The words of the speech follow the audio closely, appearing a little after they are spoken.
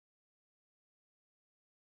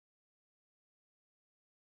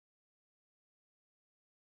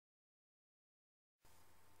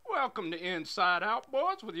Welcome to Inside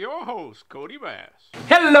Outboards with your host, Kodibass.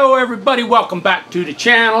 Hello everybody, welcome back to the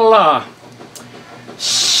channel.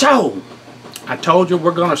 So, I told you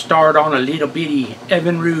we're going to start on a little bitty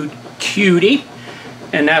Evinrude cutie.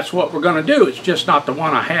 And that's what we're going to do. It's just not the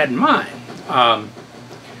one I had in mind. I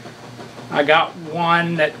got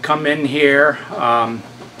one that come in here.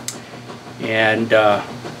 And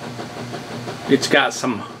it's got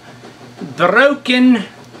some broken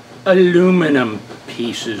aluminum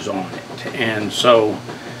pieces on it, and so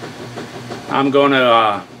I'm going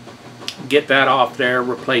to get that off there,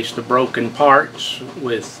 replace the broken parts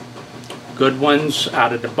with good ones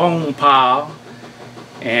out of the bone pile.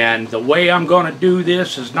 And the way I'm going to do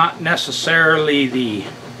this is not necessarily the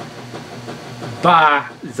by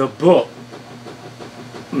the book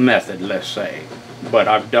method, let's say, but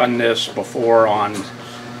I've done this before on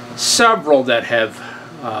several that have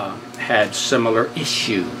had similar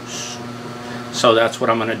issues. So that's what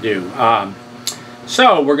I'm going to do.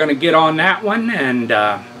 So we're going to get on that one, and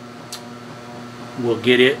we'll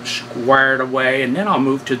get it squared away, and then I'll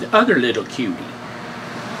move to the other little cutie.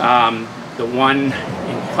 The one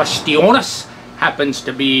in questiones happens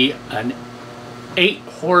to be an 8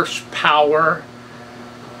 horsepower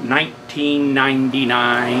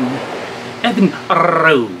 1999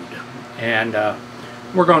 Evinrude, and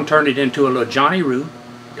we're going to turn it into a little Johnny Rude.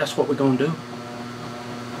 That's what we're going to do.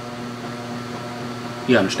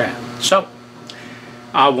 You understand? So,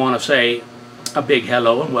 I want to say a big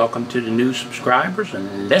hello and welcome to the new subscribers,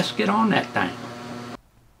 and let's get on that thing.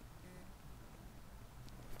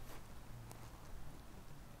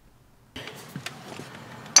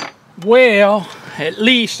 Well, at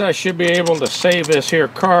least I should be able to save this here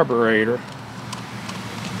carburetor.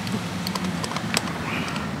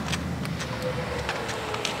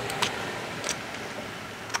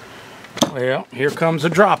 Well, here comes a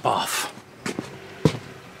drop-off.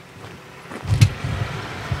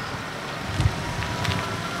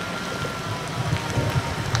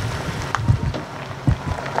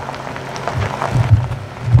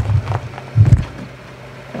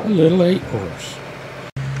 A little 8 horse.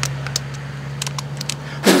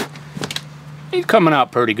 He's coming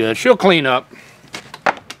out pretty good. She'll clean up.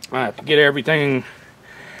 I have to get everything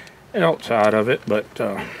else out of it, but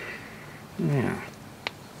yeah.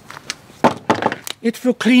 It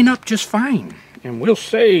will clean up just fine. And we'll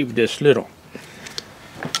save this little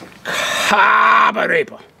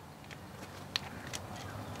carburetor.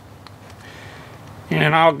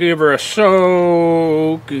 And I'll give her a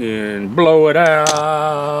soak and blow it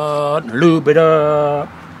out, lube it up,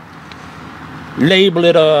 label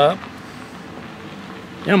it up.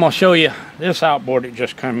 Then I'm going to show you this outboard that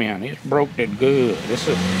just come in. It's broke it good. This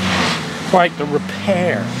is quite the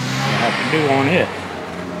repair you have to do on it.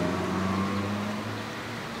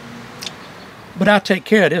 But I take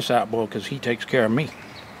care of this outboard because he takes care of me.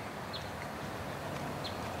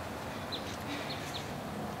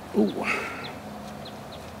 Ooh.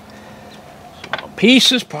 So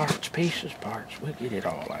pieces, parts, pieces, parts. We'll get it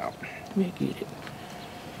all out. We'll get it.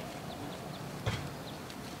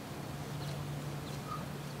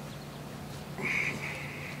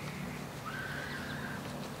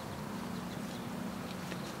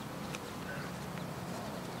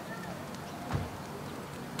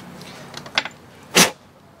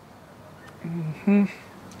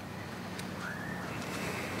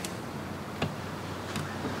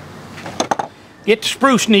 Get the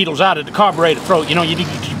spruce needles out of the carburetor throat. You know, you need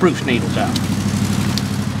to get the spruce needles out.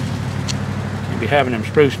 You'll be having them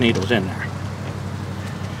spruce needles in there.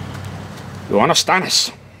 You understand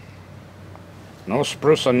us? No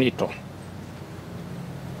spruce needle.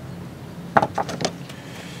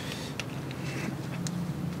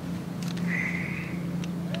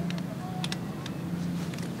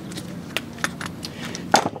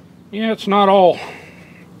 Yeah, it's not all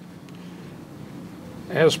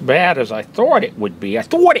as bad as I thought it would be. I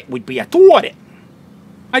thought it.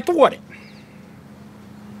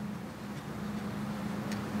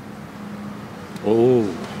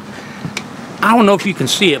 Oh. I don't know if you can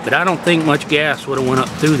see it, but I don't think much gas would have went up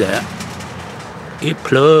through that. It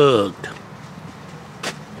plugged.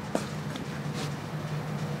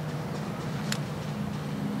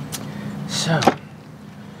 So,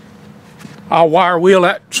 I'll wire wheel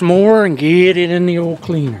that some more and get it in the old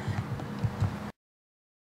cleaner.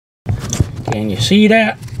 Can you see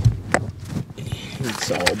that?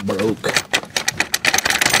 It's all broke.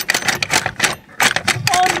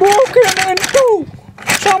 I'm broken in two.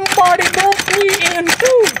 Somebody broke me in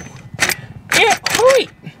two. It hurt.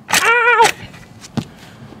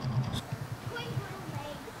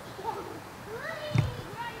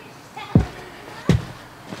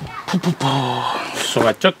 Ow! So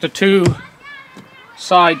I took the two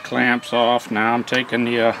side clamps off. Now I'm taking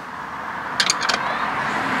the and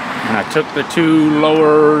I took the two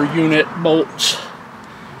lower unit bolts,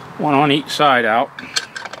 one on each side, out.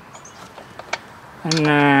 And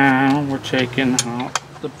now we're taking out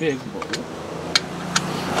the big bolt so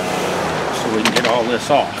we can get all this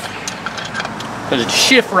off. Because the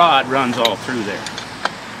shift rod runs all through there.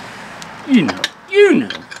 You know.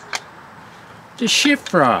 The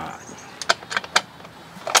shift rod.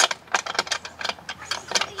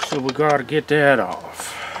 So we gotta get that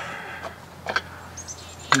off.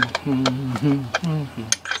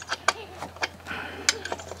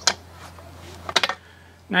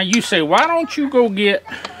 Now you say, why don't you go get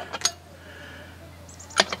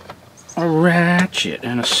a ratchet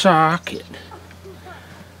and a socket?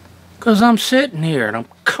 Because I'm sitting here and I'm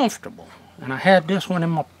comfortable. And I had this one in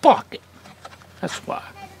my pocket. That's why.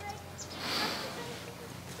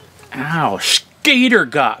 Ow, skater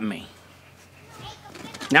got me.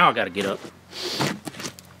 Now I gotta get up.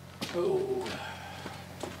 Oh.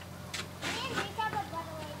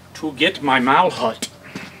 To get my mall hut.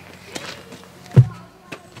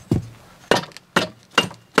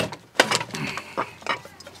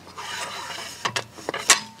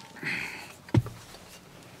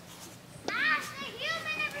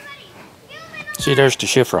 See, there's the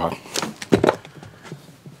shift rod.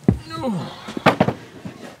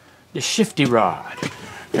 The shifty rod.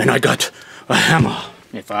 And I got a hammer.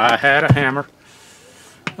 If I had a hammer.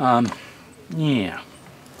 Yeah.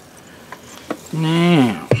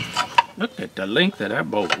 Now, look at the length of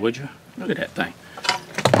that bolt, would you? Look at that thing.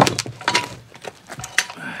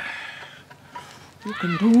 You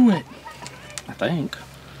can do it. I think.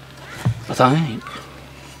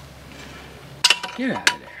 Get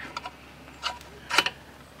out of there.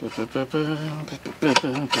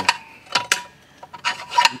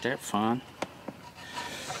 Ain't that fun?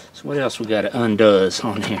 So what else we got to undoes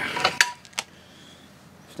on here?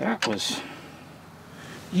 If that was,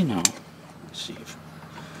 you know, let's see if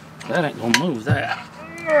that ain't gonna move that.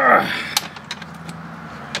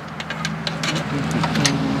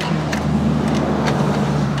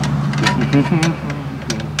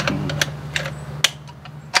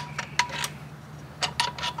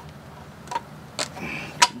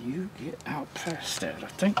 Can you get out past that? I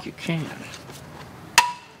think you can.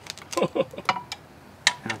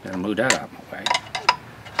 Now I've got to move that out of my way.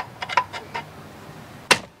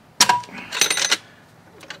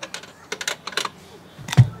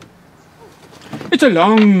 It's a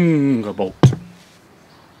longer bolt.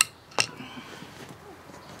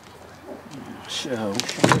 So,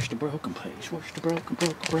 where's the broken piece? Where's the broken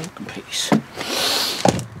piece?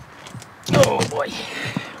 Oh boy.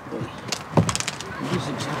 What is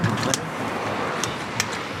exactly that?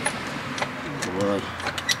 Oh boy.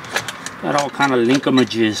 Got all kind of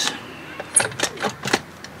linkamages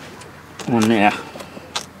on there.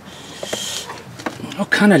 All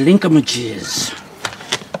kind of linkamages.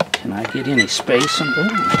 Can I get any space on? Oh.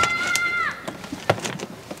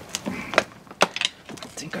 I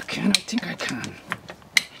think I can.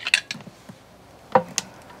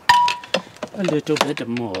 A little bit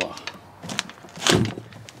more. I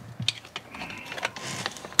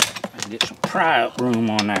can get some pry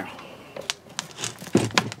room on there.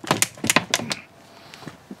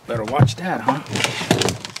 Better watch that, huh?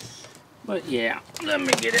 But yeah, let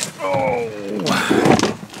me get it. Oh,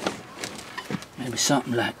 maybe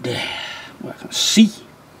something like that where I can see.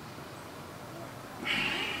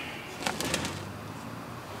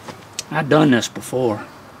 I've done this before.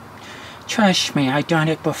 Trust me, I've done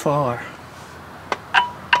it before.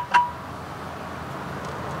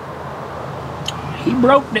 He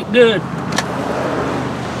broke it good.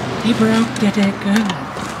 He broke it good.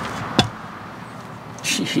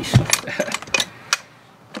 Jeez.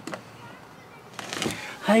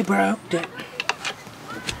 I broke it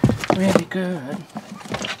really good.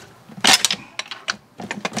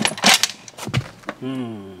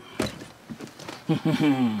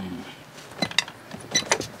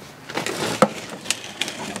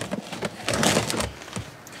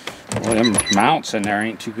 Well, them mounts in there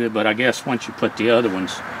ain't too good, but I guess once you put the other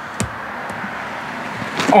ones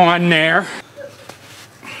on there.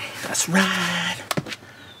 That's right.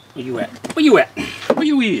 Where you at? Where you at? Where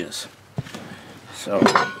you is? So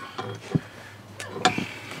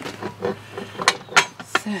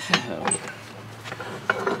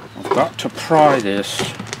I've got to pry this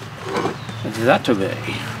that way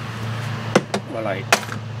while I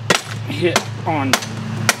hit on the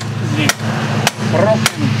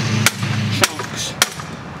broken chunks.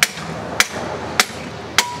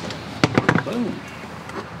 Boom.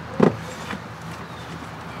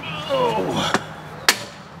 Oh.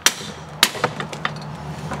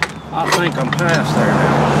 think I'm past there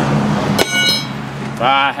now. If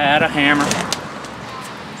I had a hammer.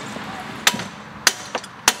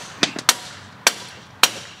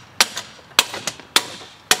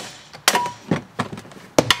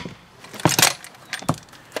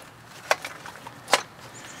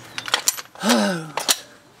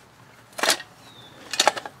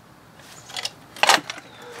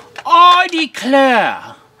 I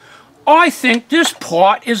declare, I think this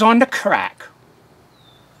part is on the crack.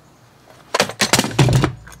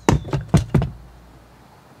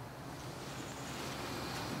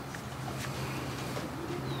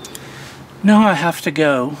 Now I have to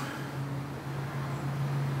go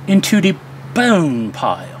into the bone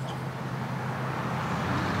pile.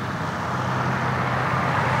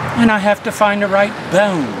 And I have to find the right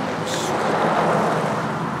bones.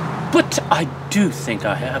 But I do think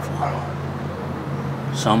I have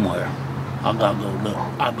one. Somewhere. I gotta go look.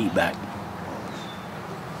 I'll be back.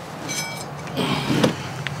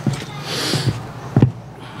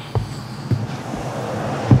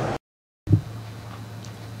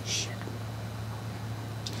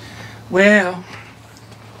 Well,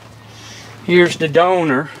 here's the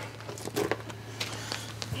donor.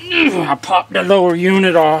 I popped the lower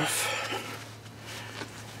unit off.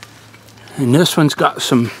 And this one's got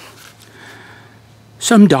some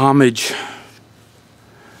damage.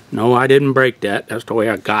 No, I didn't break that. That's the way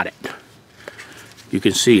I got it. You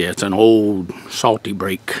can see it's an old salty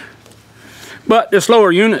break. But this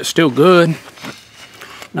lower unit's still good.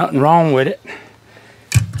 Nothing wrong with it.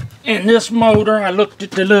 And this motor, I looked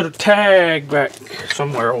at the little tag back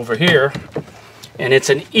somewhere over here, and it's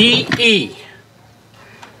an EE.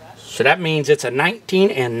 So that means it's a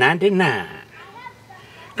 1999.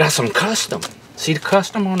 Got some custom. See the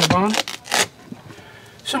custom on the bonnet?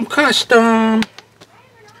 Some custom.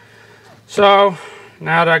 So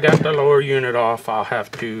now that I got the lower unit off, I'll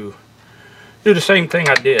have to do the same thing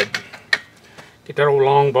I did. Get that old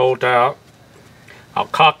long bolt out. I'll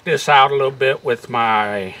cock this out a little bit with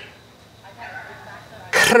my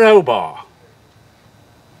crowbar.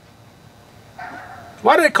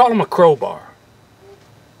 Why do they call them a crowbar?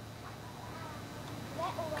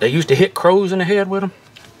 They used to hit crows in the head with them.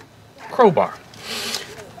 Crowbar.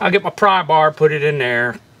 I'll get my pry bar, put it in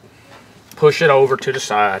there, push it over to the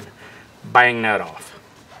side, bang that off.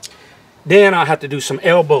 Then I'll have to do some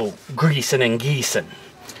elbow greasing and geasing.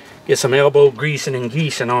 Get some elbow greasing and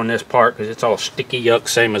geasing on this part because it's all sticky yuck,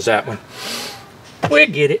 same as that one. We'll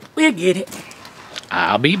get it. We'll get it.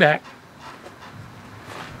 I'll be back.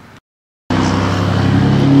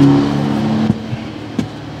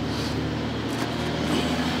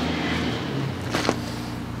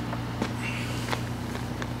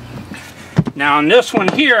 Now on this one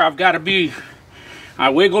here, I've got to be, I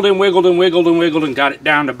wiggled and wiggled and wiggled and wiggled and got it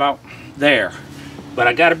down to about there. But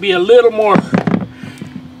I got to be a little more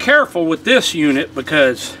careful with this unit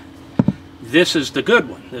because this is the good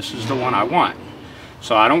one. This is the one I want.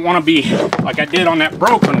 So I don't want to be, like I did on that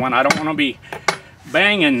broken one, I don't want to be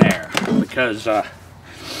banging there because, I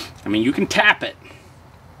mean, you can tap it.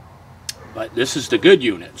 But this is the good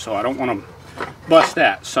unit, so I don't want to bust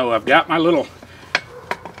that. So I've got my little,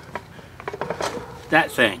 that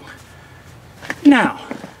thing. Now,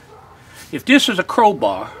 if this is a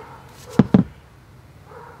crowbar,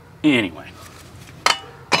 anyway,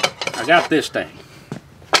 I got this thing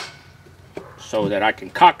so that I can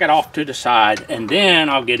cock it off to the side, and then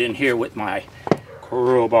I'll get in here with my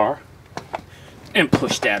crowbar and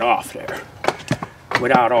push that off there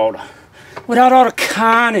without all the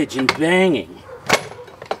carnage and banging.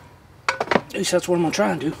 At least that's what I'm gonna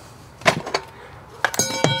try and do.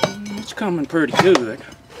 It's coming pretty good.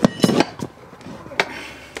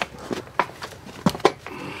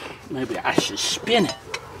 Maybe I should spin it.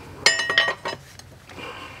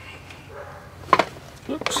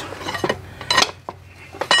 Oops.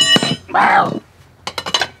 Wow.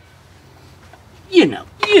 You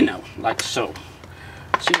know, like so.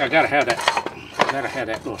 See, I gotta have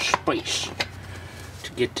that little space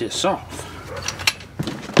to get this off.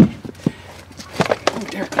 Oh,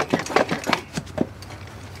 there it goes.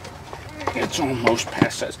 It's almost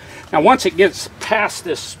past this. Now, once it gets past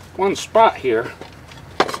this one spot here,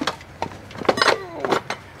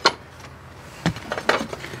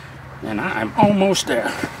 then I'm almost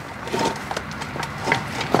there.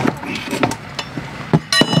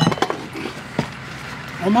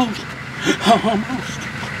 Almost. Almost.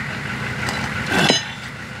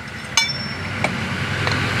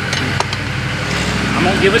 I'm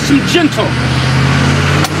gonna give it some gentle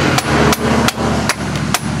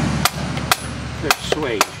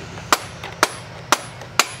persuasion.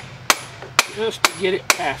 Just to get it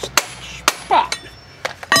past that spot.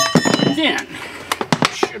 then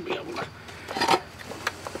should be able to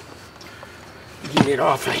get it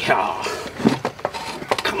off of y'all.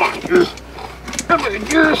 Come on, Goose. Come on,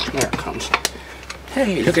 Goose. There it comes.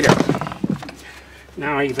 Hey, look at that.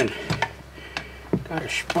 Now I even got a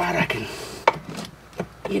spot I can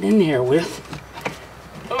get in there with.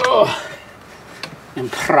 Oh,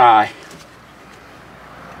 and pry.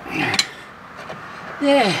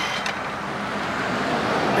 Yeah.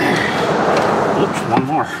 Oops, one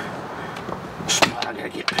more spot I gotta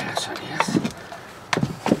get past, I guess.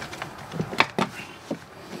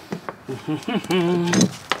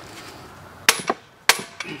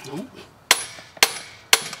 Nope.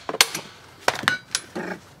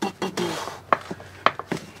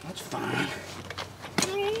 That's fine.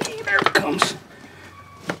 There it comes.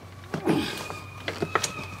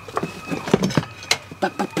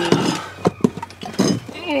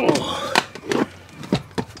 Oh.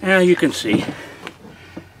 Now you can see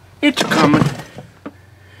it's coming,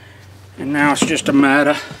 and now it's just a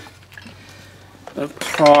matter of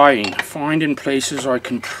prying, finding places I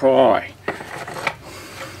can pry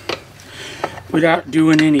without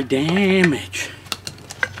doing any damage.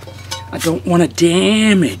 I don't want to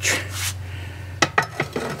damage,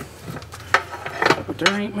 but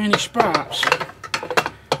there ain't many spots. How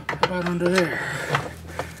about under there?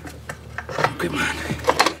 Oh, come on.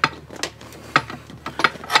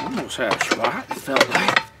 Almost had a spot, it felt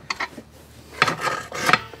like.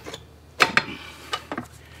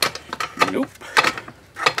 Nope.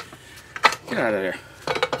 Get out of there.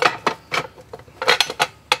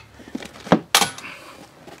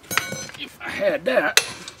 If I had that.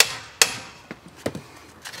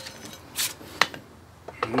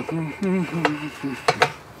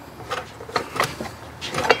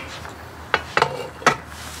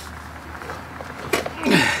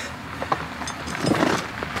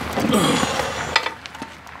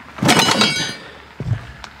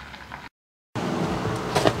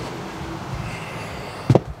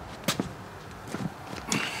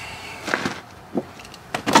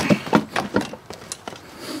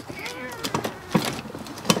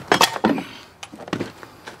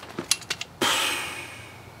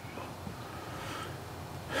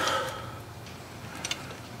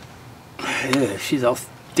 Yeah, she's all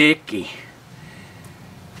sticky.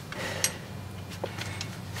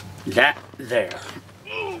 That there.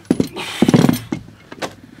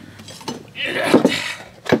 Get out.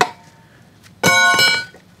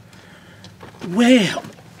 Well.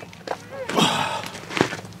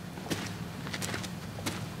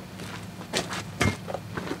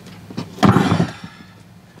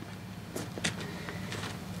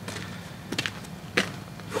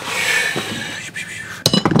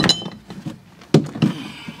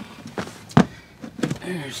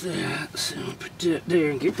 There's that, so I'll put that there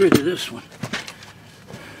and get rid of this one.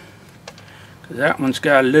 Cause that one's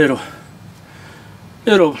got a little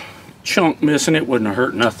chunk missing. It wouldn't have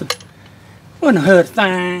hurt nothing. Wouldn't have hurt a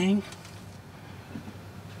thing.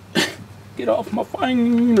 Get off my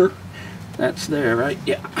finger. That's there, right?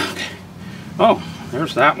 Yeah, okay. Oh,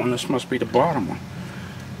 there's that one. This must be the bottom one.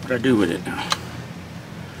 What do I do with it now?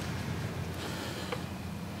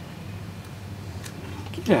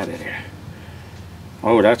 Get out of there.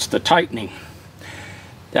 Oh, that's the tightening.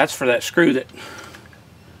 That's for that screw that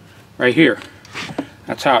right here.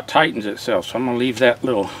 That's how it tightens itself. So I'm gonna leave that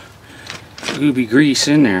little gooby grease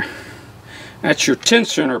in there. That's your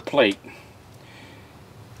tensioner plate, in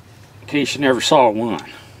case you never saw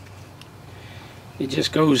one. It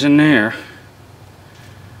just goes in there,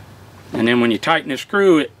 and then when you tighten the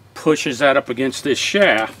screw, it pushes that up against this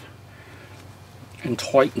shaft and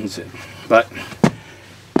tightens it. But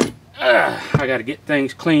I gotta get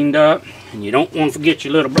things cleaned up, and you don't want to forget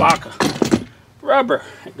your little block of rubber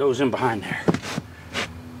that goes in behind there.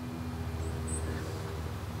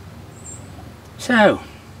 So,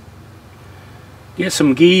 get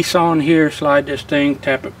some geese on here, slide this thing,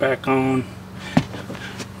 tap it back on,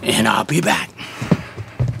 and I'll be back.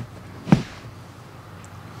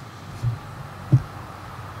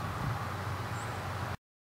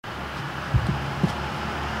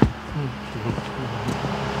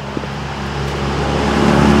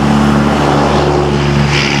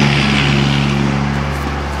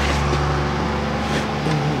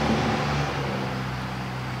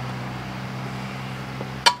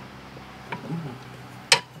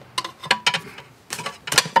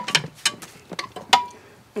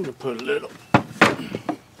 I'm gonna put a little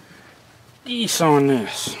grease on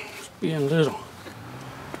this. It's being little.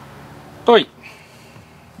 Oi!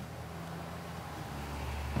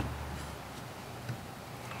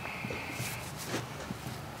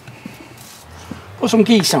 Put some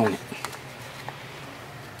grease on it.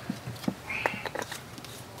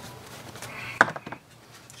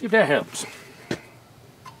 that helps.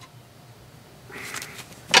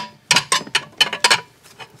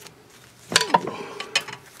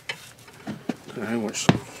 There was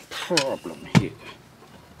some problem here.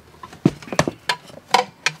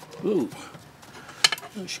 Ooh,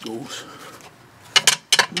 there she goes.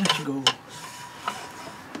 There she goes.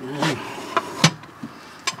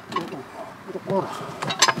 Water.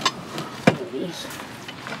 There it is.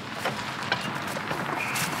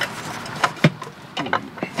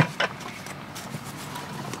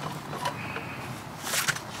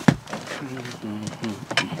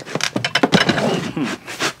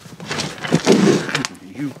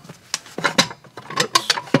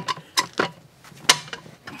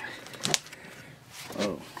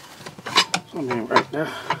 Oh, something right there.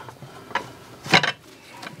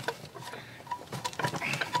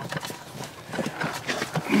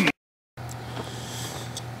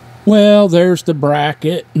 Well, there's the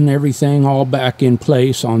bracket and everything all back in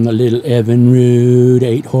place on the little Evinrude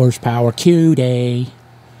 8 horsepower Q-Day.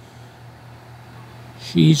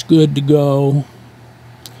 She's good to go.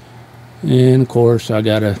 And of course I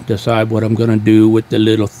gotta decide what I'm gonna do with the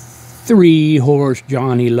little 3-horse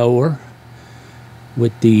Johnny lower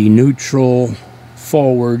with the neutral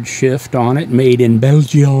forward shift on it, made in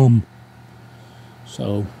Belgium.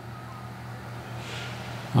 So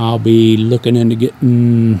I'll be looking into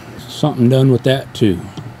getting something done with that too.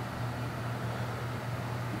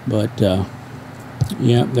 But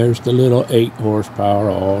yeah, there's the little 8 horsepower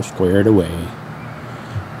all squared away.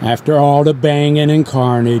 After all the banging and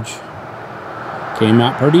carnage, came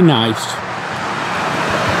out pretty nice.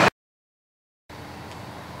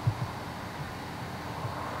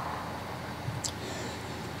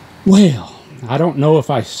 Well, I don't know if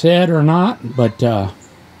I said or not, but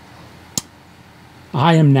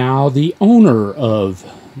I am now the owner of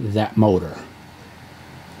that motor.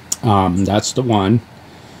 That's the one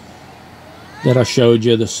that I showed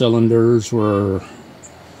you. The cylinders were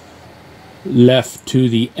left to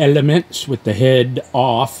the elements with the head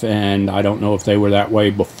off, and I don't know if they were that way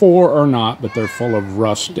before or not, but they're full of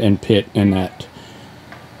rust and pit in that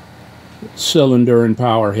cylinder and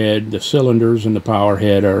power head. The cylinders and the power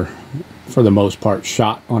head are for the most part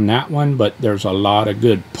shot on that one, but there's a lot of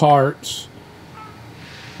good parts.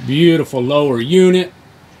 Beautiful lower unit,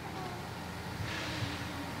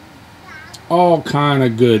 all kind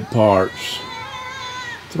of good parts,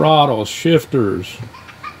 throttles, shifters.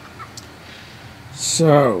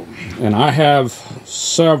 So, and I have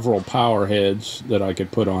several power heads that I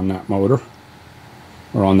could put on that motor,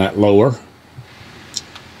 or on that lower.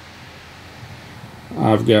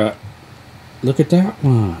 I've got, look at that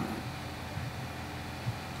one.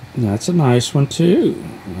 That's a nice one too.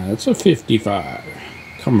 That's a 55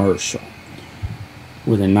 commercial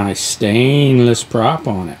with a nice stainless prop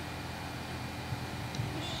on it.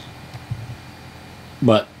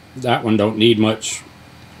 But that one don't need much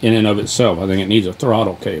in and of itself. I think it needs a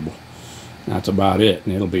throttle cable. That's about it,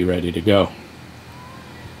 and it'll be ready to go.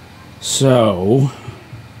 So,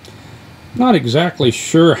 not exactly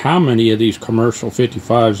sure how many of these commercial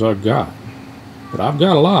 55s I've got, but I've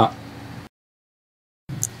got a lot.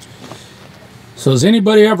 So has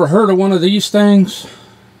anybody ever heard of one of these things?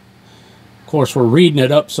 Of course, we're reading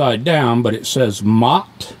it upside down, but it says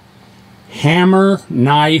Mott Hammer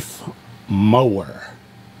Knife Mower.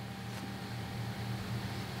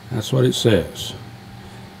 That's what it says.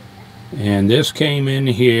 And this came in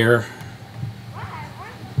here.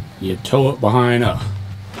 You tow it behind a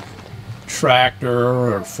tractor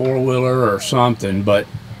or 4-wheeler or something, but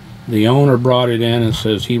the owner brought it in and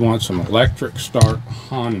says he wants some electric start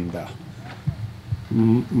Honda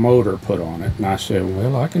motor put on it. And I said,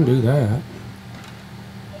 well, I can do that.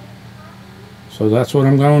 So that's what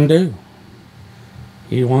I'm going to do.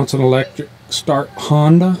 He wants an electric start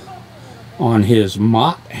Honda on his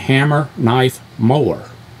Mott Hammer Knife Mower.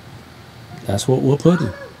 That's what we'll put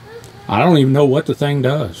in. I don't even know what the thing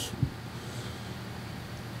does.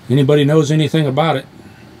 Anybody knows anything about it?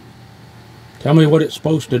 Tell me what it's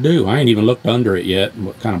supposed to do. I ain't even looked under it yet, and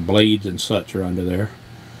what kind of blades and such are under there.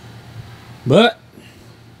 But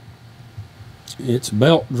it's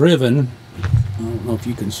belt driven. I don't know if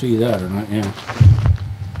you can see that or not. Yeah.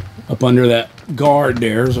 Up under that guard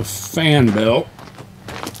there's a fan belt.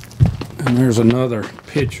 And there's another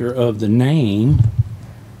picture of the name.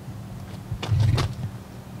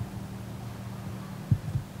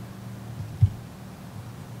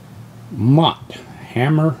 Mott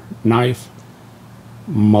Hammer Knife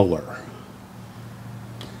Mower.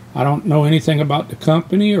 I don't know anything about the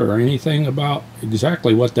company or anything about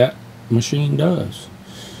exactly what that machine does.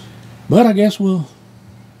 But I guess we'll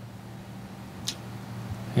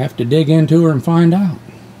have to dig into her and find out.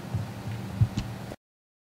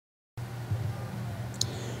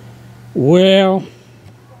 Well,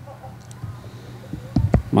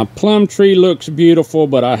 my plum tree looks beautiful,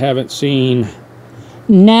 but I haven't seen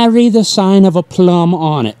nary the sign of a plum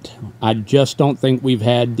on it. I just don't think we've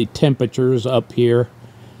had the temperatures up here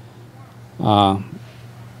for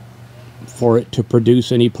it to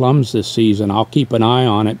produce any plums this season. I'll keep an eye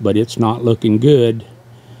on it, but it's not looking good.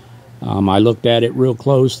 I looked at it real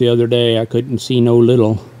close the other day. I couldn't see no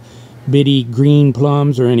little bitty green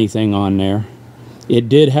plums or anything on there. It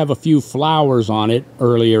did have a few flowers on it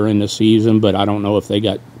earlier in the season, but I don't know if they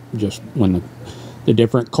got just when the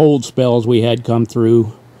different cold spells we had come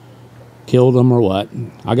through killed them or what.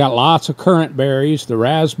 I got lots of currant berries. The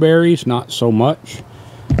raspberries, not so much.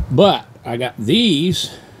 But I got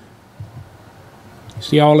these.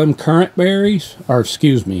 See all them currant berries? Or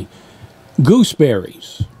excuse me,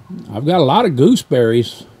 gooseberries. I've got a lot of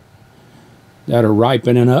gooseberries that are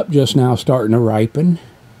ripening up, just now starting to ripen.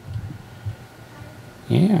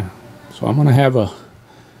 Yeah, so I'm going to have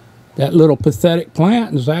that little pathetic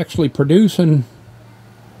plant is actually producing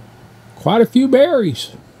quite a few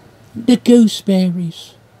berries. The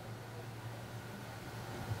gooseberries.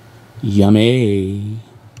 Yummy.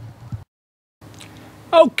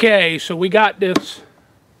 Okay, so we got this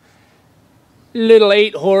little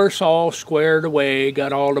 8-horse all squared away.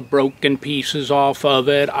 Got all the broken pieces off of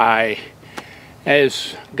it. I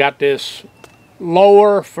got this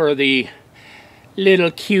lower for the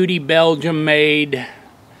little cutie Belgium made,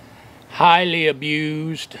 highly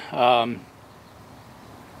abused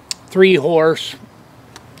 3-horse.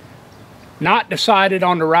 Not decided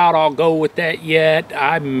on the route I'll go with that yet.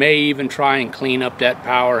 I may even try and clean up that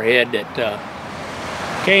power head that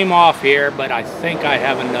came off here, but I think I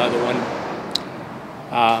have another one.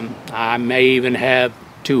 I may even have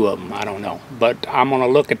 2 of them, I don't know. But I'm going to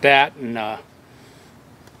look at that and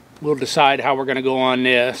we'll decide how we're going to go on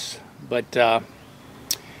this. But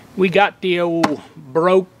we got the old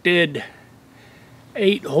broke-did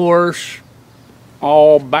 8-horse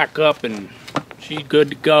all back up and she's good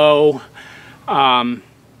to go. You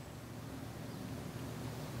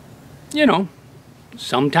know,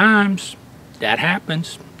 sometimes that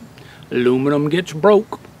happens. Aluminum gets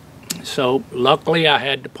broke. So luckily I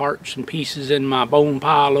had the parts and pieces in my bone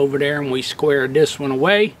pile over there, and we squared this one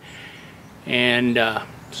away. And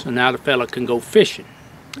so now the fella can go fishing.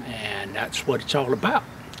 And that's what it's all about.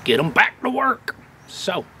 Get them back to work.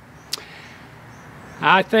 So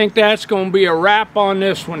I think that's going to be a wrap on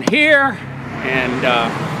this one here. And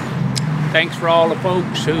thanks for all the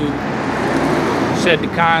folks who said the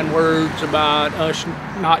kind words about us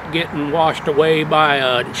not getting washed away by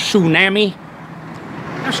a tsunami.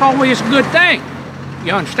 That's always a good thing,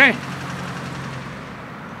 you understand?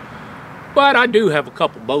 But I do have a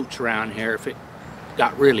couple boats around here if it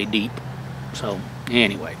got really deep. So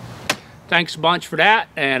anyway, thanks a bunch for that.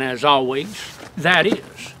 And as always, that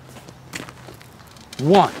is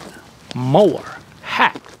one more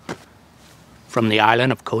hack from the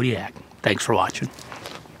island of Kodiak. Thanks for watching.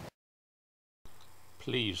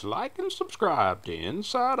 Please like and subscribe to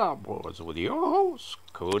Inside Outboards with your host,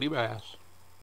 Kodibass.